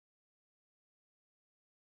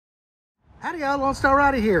Howdy y'all, Lone Star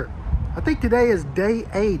Rider here. I think today is day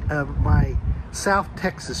 8 of my South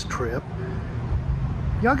Texas trip.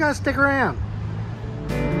 Y'all guys stick around.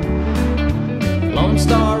 Lone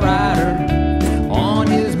Star Rider on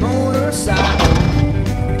his motorcycle,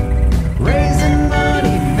 raising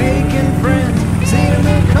money, making friends, seeing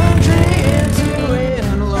the country end to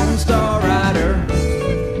end. Lone Star Rider.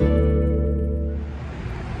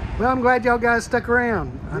 Well, I'm glad y'all guys stuck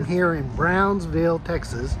around. I'm here in Brownsville,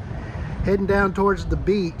 Texas, heading down towards the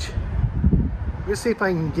beach. Let's see if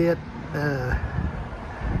I can get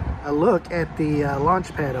a look at the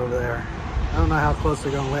launch pad over there. I don't know how close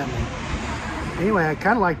they're gonna let me. Anyway, I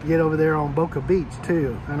kind of like to get over there on Boca Beach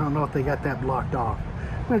too. I don't know if they got that blocked off.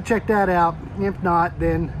 I'm gonna check that out. If not,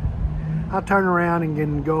 then I'll turn around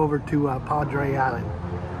and go over to Padre Island,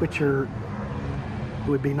 which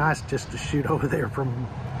would be nice just to shoot over there from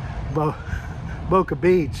Boca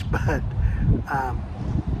Beach, but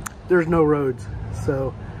there's no roads.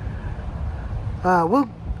 So we'll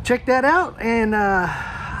check that out, and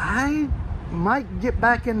I might get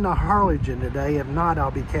back into Harlingen today. If not,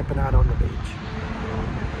 I'll be camping out on the beach.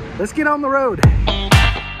 Let's get on the road.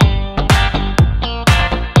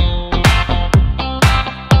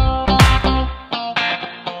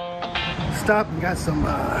 Stop and got some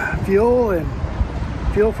fuel and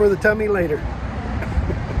fuel for the tummy later.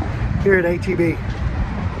 Here at HEB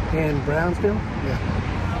in Brownsville. Yeah.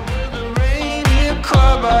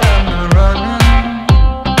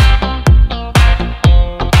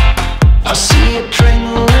 I see a train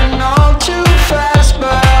moving all too fast,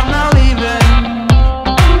 but I'm not leaving.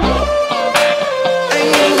 And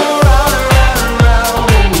you go round and round and round,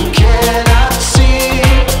 and you cannot see.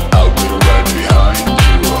 I'll be right behind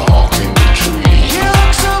you, honking the tree. You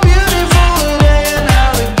look so beautiful today, and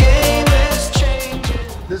how the game is changing.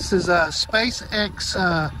 This is a SpaceX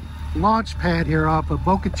launch pad here off of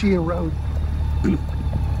Boca Chica Road,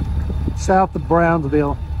 south of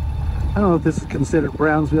Brownsville. I don't know if this is considered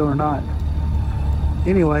Brownsville or not.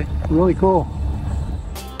 Anyway, really cool.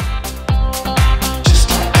 Just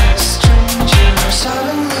like a stranger,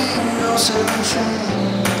 suddenly knows everything.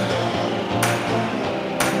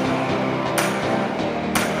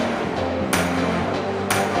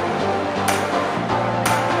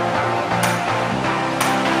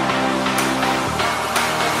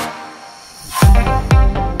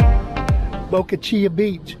 Boca Chica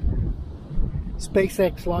Beach.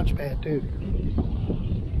 SpaceX launch pad too.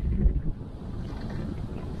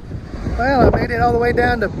 Well, I made it all the way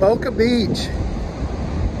down to Boca Beach.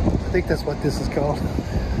 I think that's what this is called.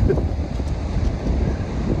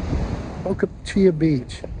 Boca Chica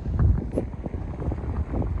Beach.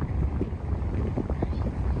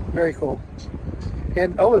 Very cool.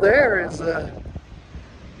 And over there is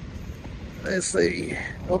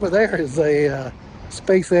over there is a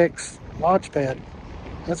SpaceX launch pad.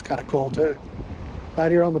 That's kind of cool too.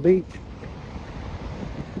 Right here on the beach.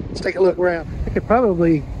 Let's take a look around. I could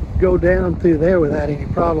probably go down through there without any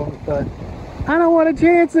problems, but I don't want to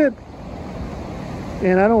chance it.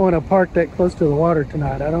 And I don't want to park that close to the water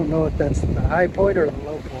tonight. I don't know if that's the high point or the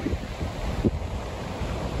low point.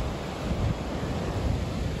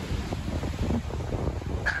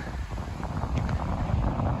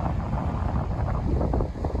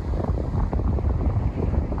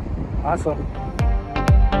 Awesome.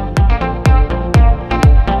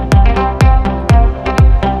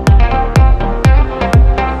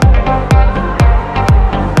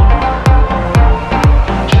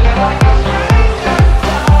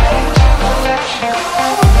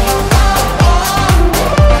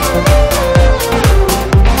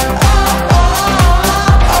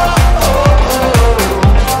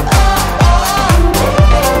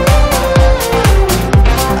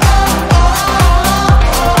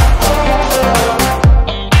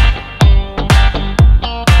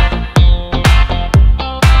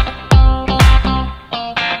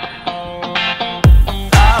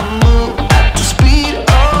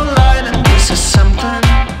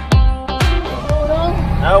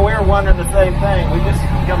 The same thing. We just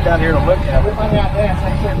come down here to look at it.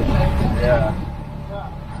 Yeah.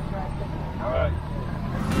 All right.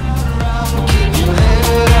 Keep your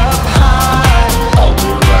head up high. I'll be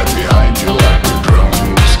right behind you like a drone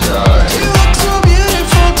in the sky. You look so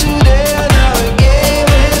beautiful today, now the game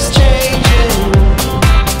is changing.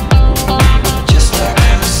 Just like a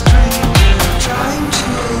stranger trying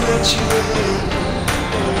to let you in.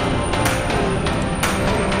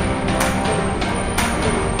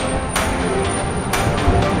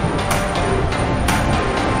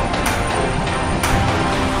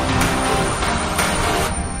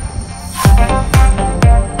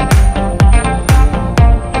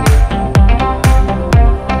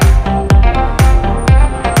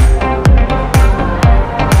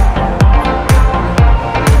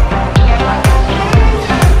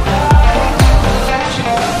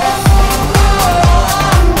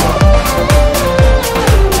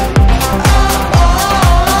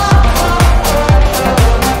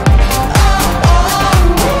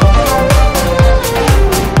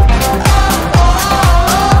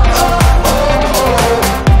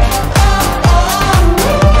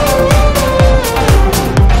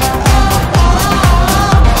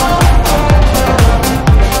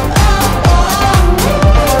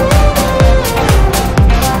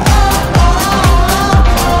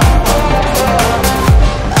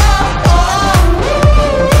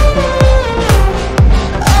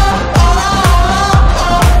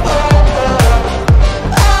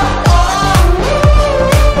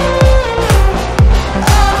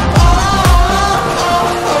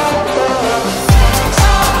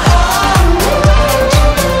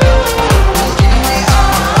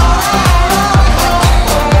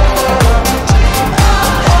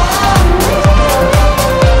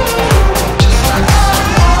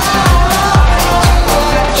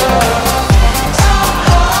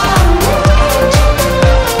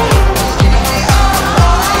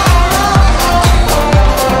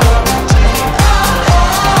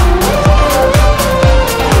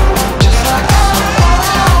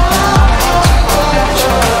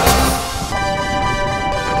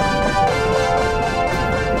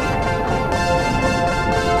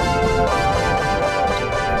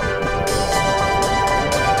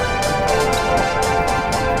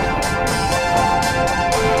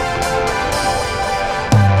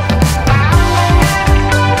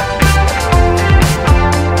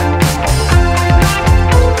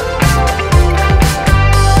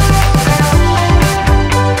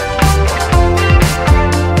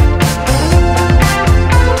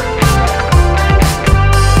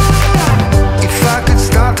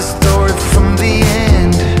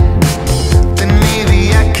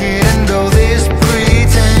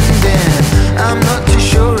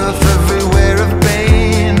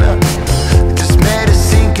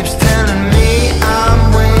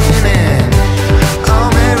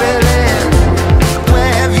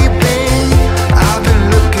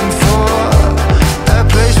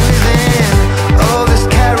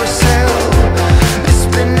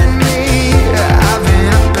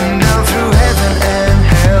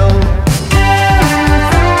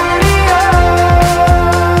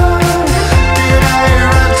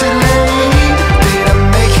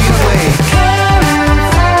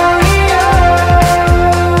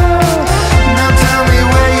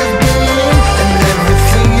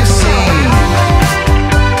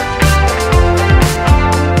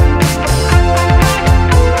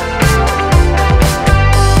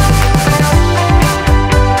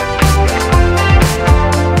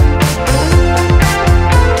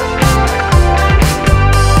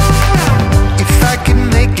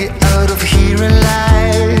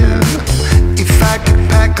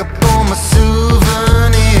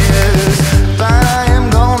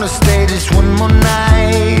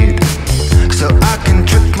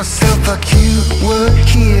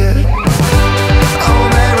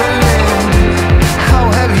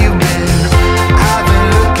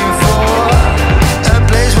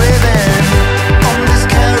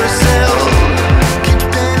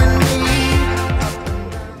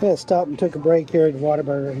 stopped and took a break here at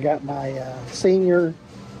Whataburger and got my senior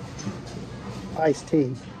iced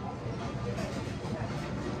tea.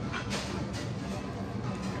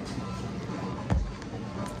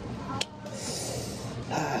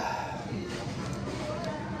 I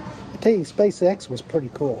tell you, SpaceX was pretty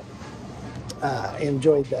cool.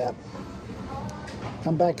 Enjoyed that.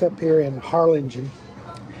 I'm back up here in Harlingen.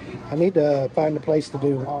 I need to find a place to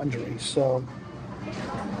do laundry, so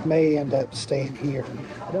may end up staying here.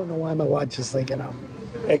 I don't know why my watch is thinking I'm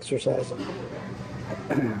exercising.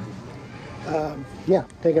 Yeah,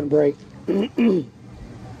 taking a break.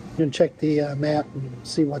 Gonna check the map and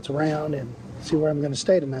see what's around and see where I'm gonna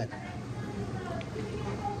stay tonight.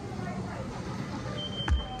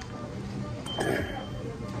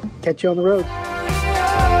 Catch you on the road. Now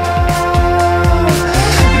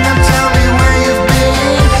tell me where you've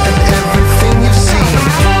been and everything you've seen.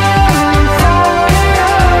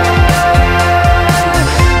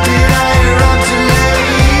 Did I run too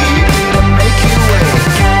late? Did I make you wait?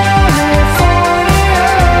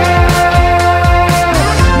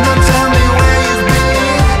 Now tell me where you've been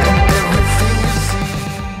and everything you've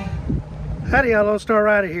seen. Howdy, y'all, Lone Star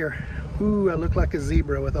Rider here. Ooh, I look like a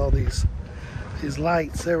zebra with all these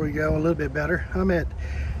lights. There we go, a little bit better. I'm at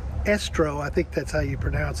Estero, I think that's how you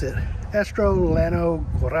pronounce it. Estero Llano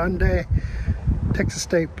Grande, Texas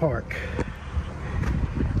State Park.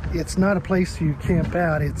 It's not a place you camp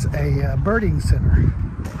out, it's a birding center.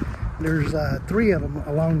 There's 3 of them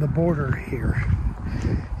along the border here.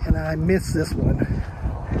 And I missed this one.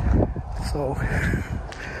 So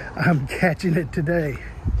I'm catching it today.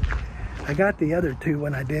 I got the other 2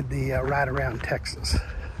 when I did the ride around Texas,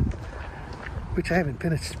 which I haven't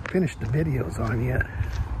finished the videos on yet.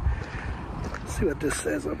 Let's see what this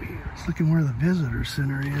says up here. It's looking where the visitor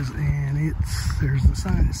center is, and there's the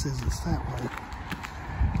sign that says it's that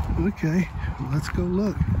way. Okay, well, let's go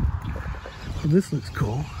look. Well, this looks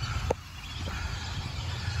cool.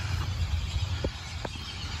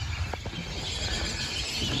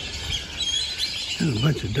 There's a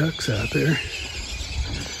bunch of ducks out there.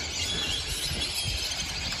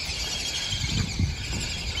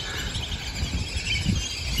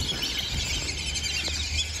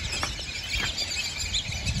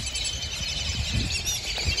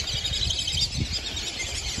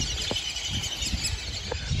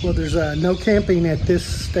 Well, there's no camping at this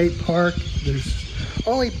state park. There's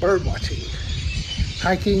only bird watching,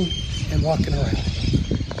 hiking, and walking around.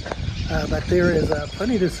 But there is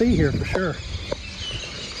plenty to see here for sure.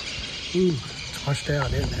 Ooh, it's washed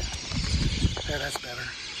out, isn't it? Yeah, that's better.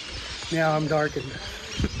 Now I'm darkened.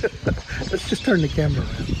 Let's just turn the camera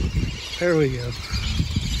around. There we go.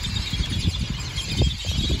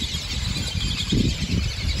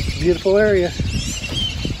 Beautiful area.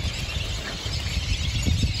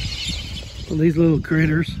 Well, these little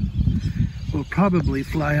critters will probably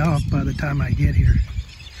fly off by the time I get here.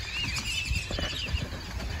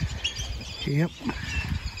 Yep.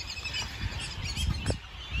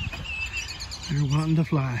 They're wanting to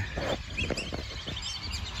fly.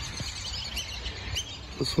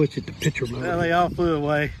 We'll switch it to picture mode. Well, they all flew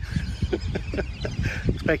away.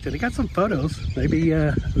 Expected. I got some photos. Maybe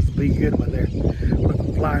this will be a good one there. With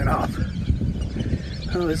them flying off.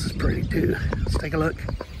 Oh, this is pretty too. Let's take a look.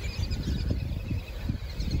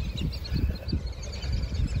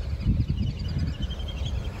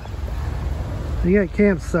 They got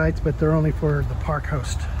campsites, but they're only for the park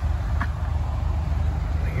host.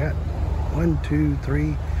 They got 1, 2,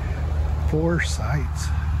 3, 4 sites.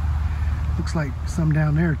 Looks like some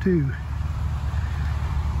down there too.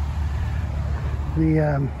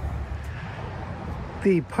 The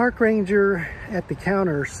park ranger at the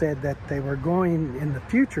counter said that they were going in the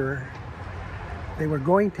future. They were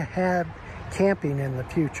going to have camping in the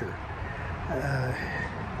future.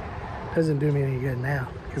 Doesn't do me any good now,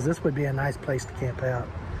 because this would be a nice place to camp out.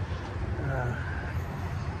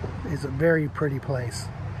 It's a very pretty place.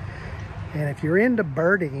 And if you're into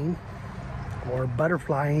birding or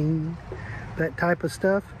butterflying, that type of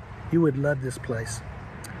stuff, you would love this place.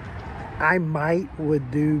 I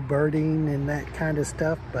would do birding and that kind of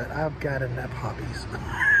stuff, but I've got enough hobbies.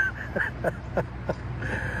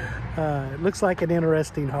 It looks like an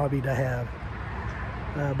interesting hobby to have.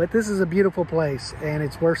 But this is a beautiful place, and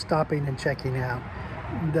it's worth stopping and checking out.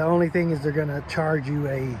 The only thing is they're going to charge you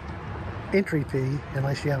a entry fee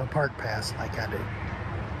unless you have a park pass like I do.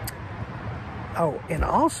 Oh, and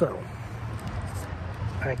also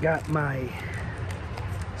I got my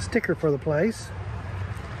sticker for the place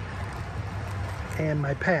and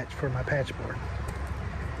my patch for my patch board.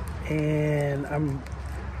 And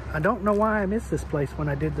I don't know why I missed this place when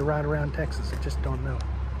I did the ride around Texas. I just don't know.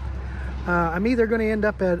 I'm either going to end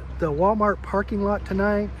up at the Walmart parking lot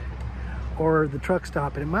tonight or the truck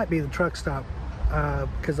stop, and it might be the truck stop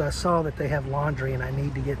because I saw that they have laundry and I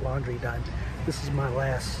need to get laundry done. This is my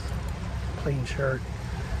last clean shirt,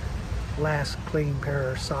 last clean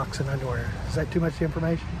pair of socks and underwear. Is that too much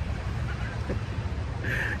information?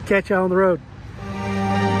 Catch you on the road.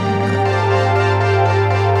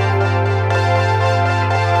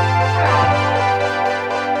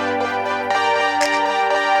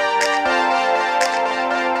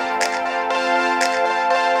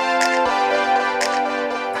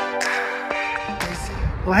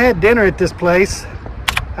 Well, I had dinner at this place.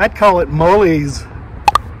 I'd call it Molly's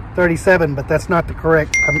 37, but that's not the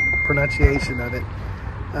correct pronunciation of it.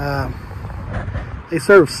 They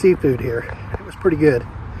serve seafood here. It was pretty good.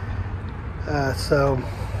 So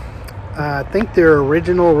I think their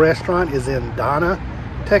original restaurant is in Donna,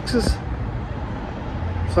 Texas.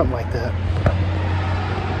 Something like that.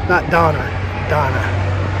 Not Donna, Donna.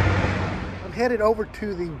 I'm headed over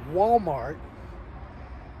to the Walmart,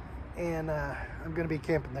 and I'm going to be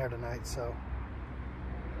camping there tonight, so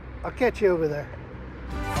I'll catch you over there.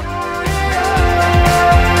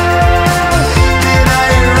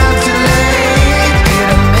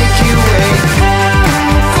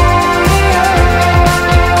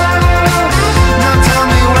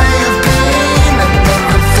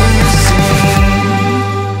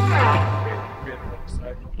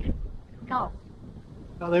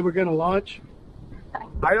 Oh, they were going to launch?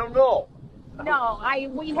 I don't know. No,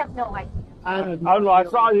 we have no idea. I don't know. I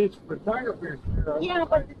saw these photographers. Yeah,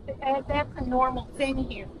 but that's a normal thing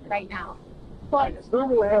here right now. But I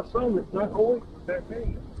normally have some that's not always that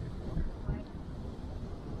big.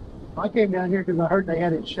 I came down here because I heard they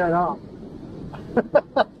had it shut off.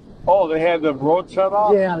 Oh, they had the road shut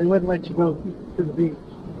off? Yeah, they wouldn't let you go to the beach.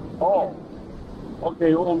 Oh.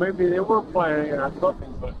 Okay, well, maybe they were planning on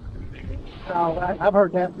something, but... No, I've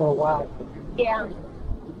heard that for a while. yeah,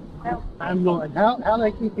 well, I'm going, how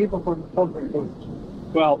they keep people from the public beach?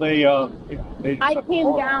 Well, they I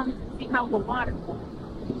came down to see how the water was.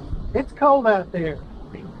 It's cold out there.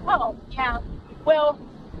 Oh, yeah. Well,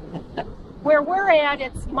 where we're at,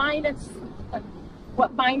 it's minus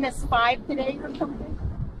 5 today or something.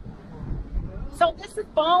 So this is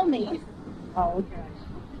balmy. Oh, okay.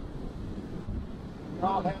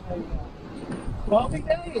 I'll have a balmy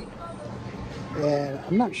day. And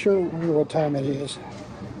I'm not sure what time it is.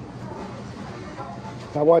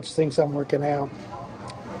 My watch thinks I'm working out.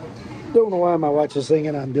 Don't know why my watch is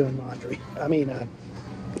thinking I'm doing laundry. I mean,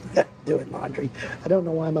 doing laundry. I don't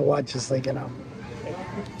know why my watch is thinking I'm...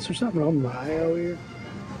 Is there something wrong with my eye over here?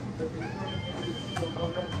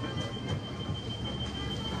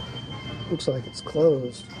 Looks like it's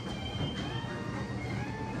closed.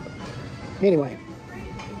 Anyway.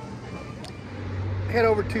 Head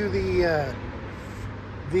over to the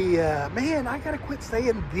man, I gotta quit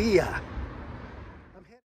saying the.